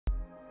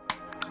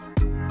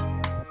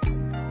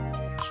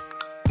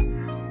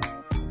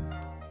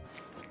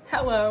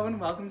Hello and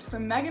welcome to the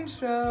Megan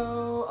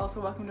Show. Also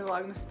welcome to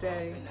Vlogmas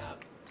Day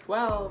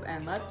 12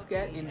 and let's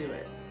get into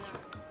it.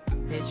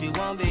 Bitch, you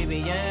want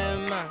baby,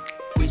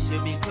 we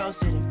should be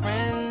closer than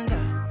friends.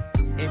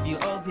 If you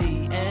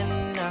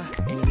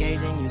OPN,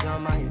 engaging you's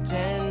on my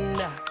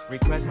agenda.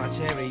 Request my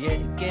chariot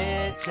to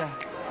get ya.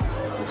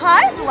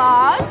 Hi,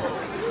 vlog.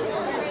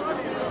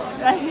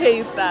 I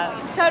hate that.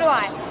 So do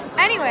I.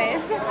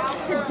 Anyways,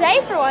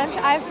 today for lunch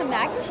I have some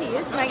mac and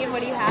cheese. Megan,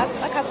 what do you have?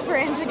 A cup of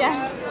ranch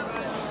again.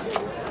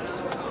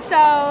 So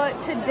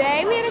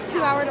today we had a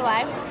 2-hour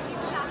delay.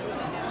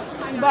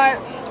 But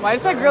why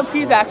does that grilled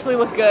cheese actually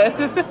look good?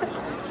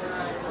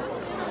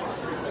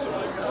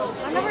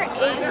 I've never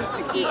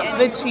eaten.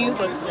 The cheese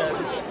looks good.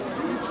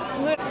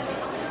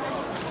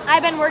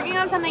 I've been working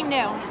on something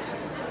new.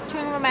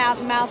 Chewing my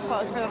mouth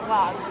closed for the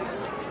vlog.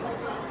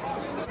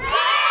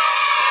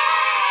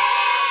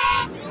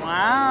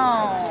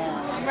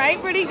 Wow. Right?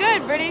 Pretty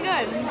good, pretty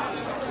good.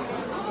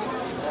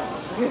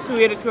 Okay, so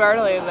we had a 2-hour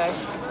delay today.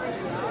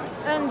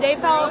 And day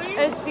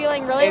is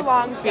feeling really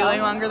long. It's feeling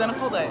longer than a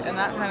full day, and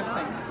that kind of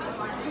stinks.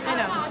 I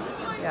know.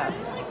 Yeah.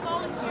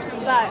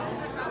 But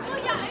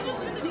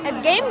it's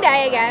game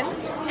day again,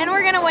 and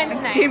we're gonna win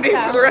tonight. Game day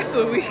for the rest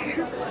of the week.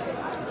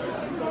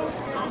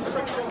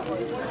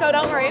 So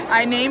don't worry.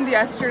 I named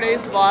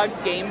yesterday's vlog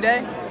Game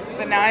Day,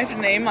 but now I have to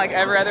name like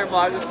every other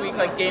vlog this week,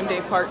 like Game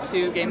Day Part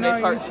 2, Game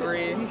Day Part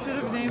 3. You should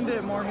have named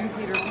it Morning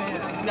Peter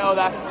Pan. No,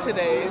 that's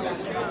today's.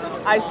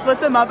 I split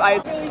them up.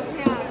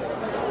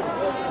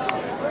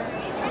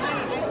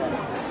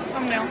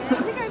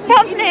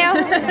 Thumbnail.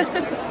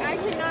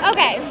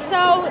 Okay,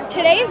 so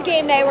today's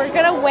game day, we're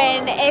gonna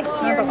win. If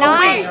you're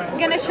not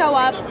gonna show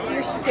up,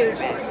 you're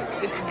stupid.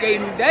 It's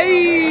Game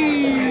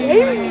Day!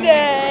 Game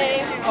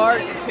day!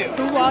 Part 2.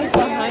 Who walked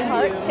behind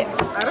Part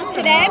 2.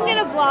 Today I'm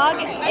gonna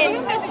vlog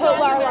and put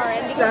Laura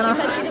in because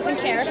she said she doesn't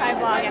care if I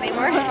vlog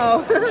anymore.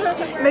 Oh.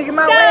 Making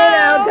my way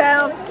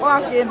downtown,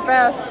 walking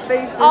fast,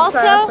 faces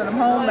fast, and I'm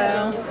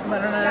homebound.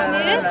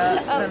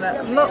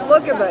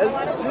 Look at this.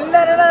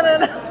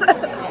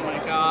 Oh my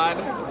god.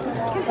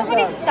 Can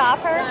somebody stop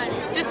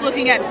her? Just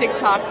looking at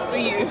TikToks, the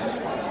use.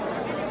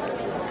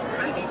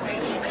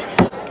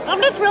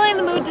 I'm just really in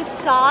the mood to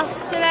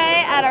sauce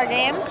today at our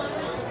game.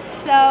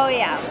 So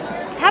yeah.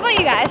 How about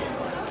you guys?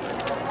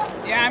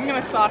 Yeah, I'm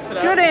gonna sauce it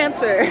up. Good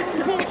answer.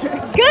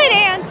 Good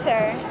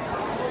answer.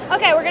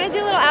 Okay, we're gonna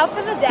do a little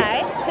outfit of the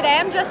day. Today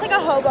I'm dressed like a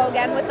hobo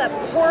again with the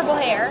horrible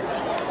hair.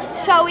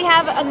 So we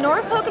have a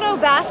North Pocono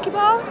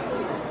basketball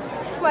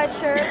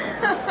sweatshirt.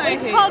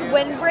 It's called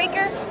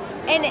Windbreaker,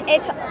 and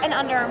it's an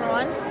Under Armour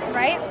one,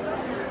 right?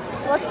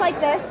 Looks like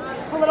this.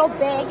 It's a little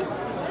big.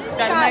 It's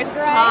got a nice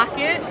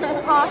pocket.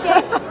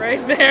 Pockets.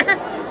 Right there.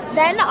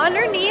 Then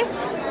underneath,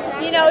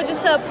 you know,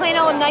 just a plain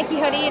old Nike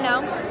hoodie, you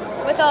know,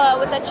 with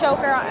a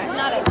choker.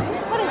 Not a.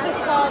 What is this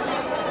called?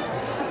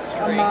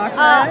 A mock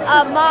neck.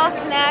 A mock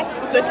neck.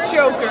 The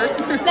choker.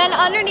 Then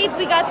underneath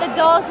we got the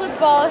Dolls with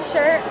Balls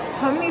shirt.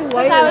 How many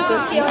layers I was does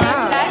just she feeling it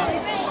have? today.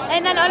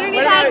 And then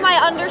underneath I have my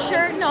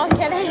undershirt. No, I'm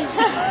kidding.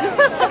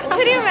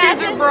 Could you imagine?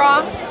 She's a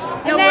bra.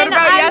 No, what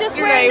about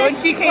yesterday when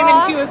she came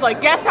in, she was like,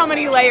 guess how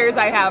many layers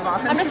I have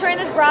on? I'm just wearing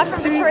this bra from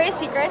Victoria's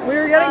Secret. We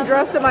were getting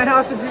dressed at my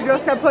house and she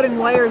just kept putting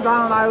layers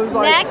on. I was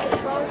like... Next,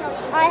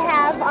 I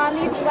have on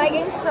these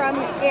leggings from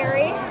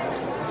Aerie.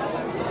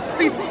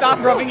 Please stop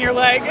rubbing your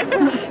leg.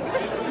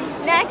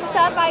 Next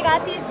up, I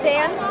got these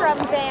Vans from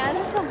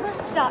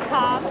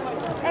Vans.com.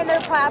 And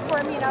their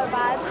platform, you know,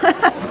 vibes.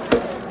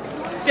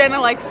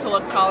 Jenna likes to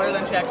look taller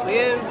than she actually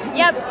is.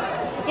 Yep.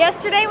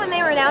 Yesterday when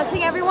they were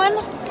announcing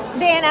everyone,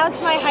 they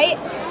announced my height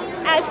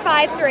as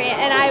 5'3",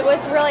 and I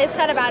was really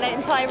upset about it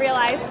until I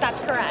realized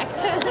that's correct.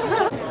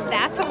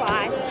 That's a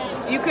lie.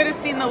 You could have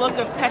seen the look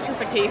of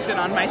petrification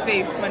on my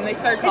face when they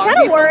started Is calling that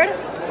a people. word?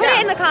 Put it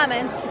in the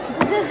comments.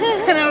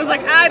 And I was like,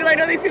 do I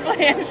know these people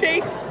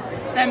handshakes?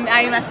 And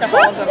I messed up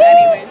all of them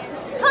anyway.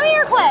 Come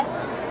here quick.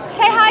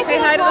 Say hi Say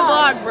hi to the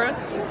vlog, Brooke.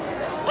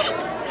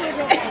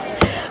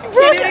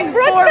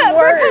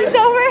 Brooke comes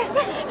over.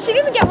 She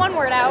didn't even get one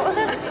word out.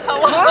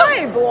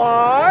 Hi,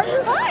 vlog.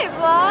 Hi,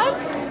 vlog.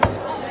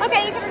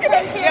 Okay, you can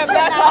return to your Yeah,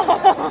 that's all.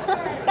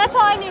 That's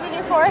all I needed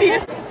you for.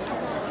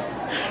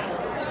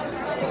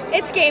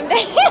 It's game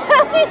day.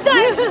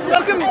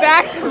 Welcome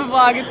back to the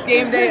vlog. It's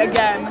game day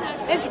again.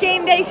 It's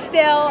game day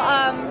still.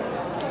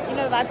 You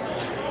know the vibes.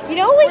 You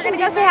know what? We're gonna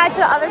go say hi to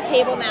the other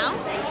table now.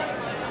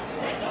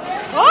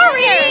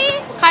 Sorry.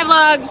 Hi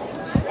vlog.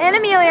 And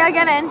Amelia,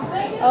 get in.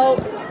 Oh,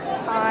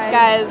 hi.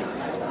 Guys,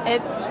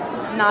 it's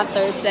not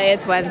Thursday,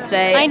 it's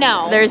Wednesday. I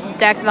know. There's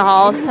Deck the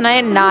Halls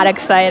tonight, not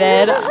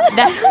excited.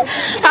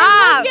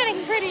 Stop! I'm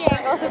getting pretty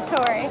angles of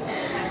Tori.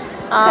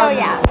 So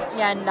yeah.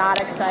 Yeah, not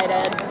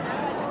excited.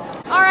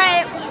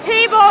 Alright,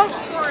 table.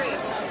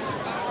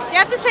 You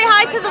have to say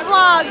hi to the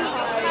vlog.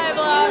 Hi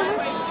vlog.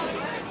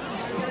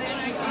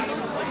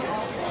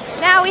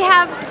 Now we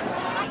have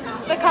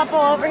the couple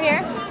over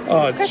here.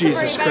 Oh, You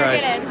Jesus better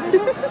Christ. get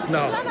in.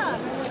 No.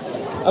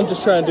 I'm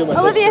just trying to do my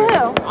Olivia history.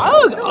 who? I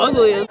look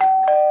ugly as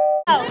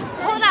Oh,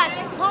 hold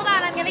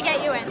on, I'm gonna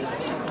get you in.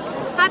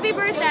 Happy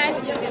birthday.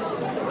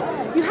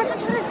 You have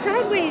to turn it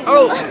sideways.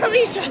 Oh.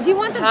 Alicia. Do you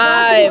want the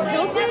Hi.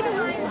 vlog to be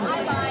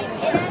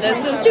tilted?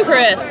 This is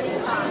Chris.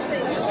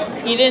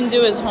 He didn't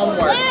do his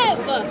homework.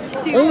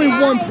 Only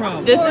one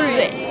problem. This is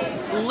it.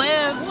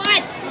 Liv.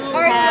 What?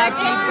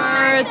 Happy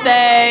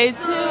birthday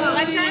to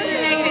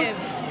you.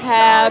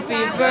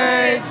 Happy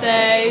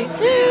birthday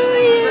to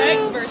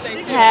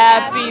you.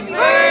 Happy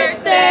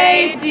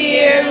birthday,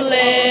 dear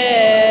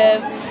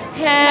Liv.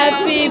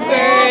 Happy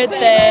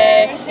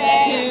birthday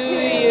to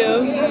you.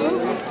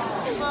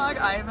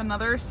 I have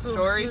another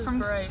story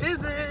from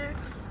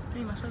physics.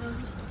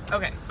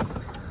 Okay,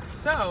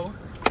 so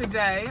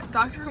today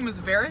Dr. Hume was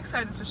very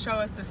excited to show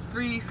us this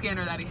 3D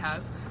scanner that he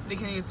has that he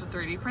can use to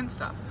 3D print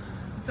stuff.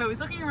 So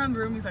he's looking around the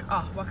room, he's like,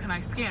 oh, what can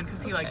I scan?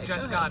 Because he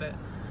just got it.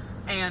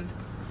 And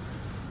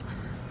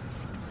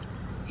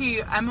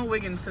Emma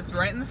Wiggins sits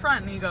right in the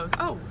front and he goes,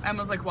 oh,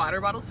 Emma's like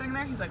water bottle sitting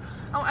there. He's like,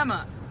 oh,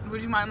 Emma,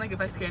 would you mind like if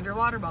I scanned your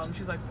water bottle? And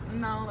she's like,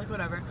 no, like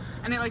whatever.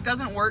 And it like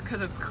doesn't work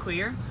because it's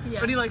clear. Yeah.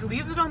 But he like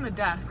leaves it on the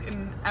desk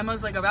and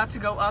Emma's like about to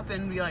go up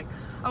and be like,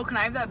 oh, can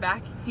I have that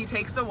back? He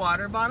takes the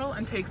water bottle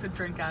and takes a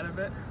drink out of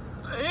it.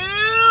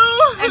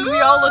 Ew. And we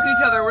all look at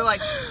each other. We're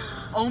like,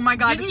 oh my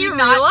God. Did he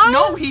realize?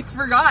 No, he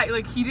forgot.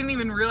 Like he didn't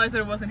even realize that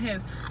it wasn't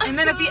his. And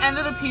then at the end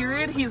of the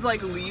period, he's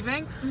like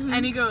leaving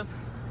and he goes,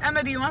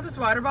 Emma, do you want this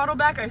water bottle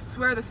back? I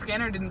swear the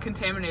scanner didn't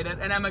contaminate it.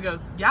 And Emma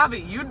goes, yeah,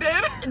 but you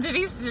did. Did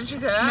she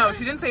say that? No,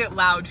 she didn't say it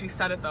loud. She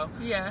said it though.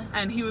 Yeah.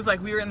 And he was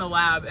like, we were in the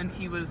lab and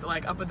he was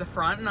like up at the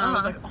front and I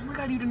was like, oh my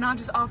God, you did not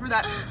just offer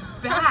that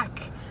back.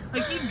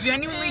 Like he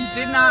genuinely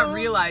did not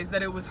realize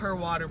that it was her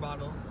water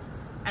bottle.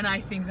 And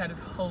I think that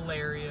is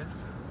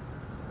hilarious.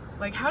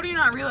 Like, how do you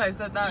not realize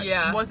that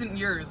wasn't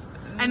yours?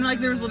 And like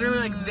there was literally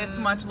like this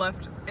much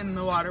left in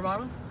the water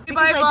bottle.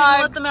 Because I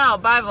didn't let them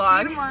out. Bye,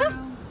 vlog. See you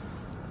tomorrow.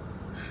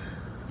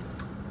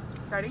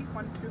 Ready?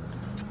 1,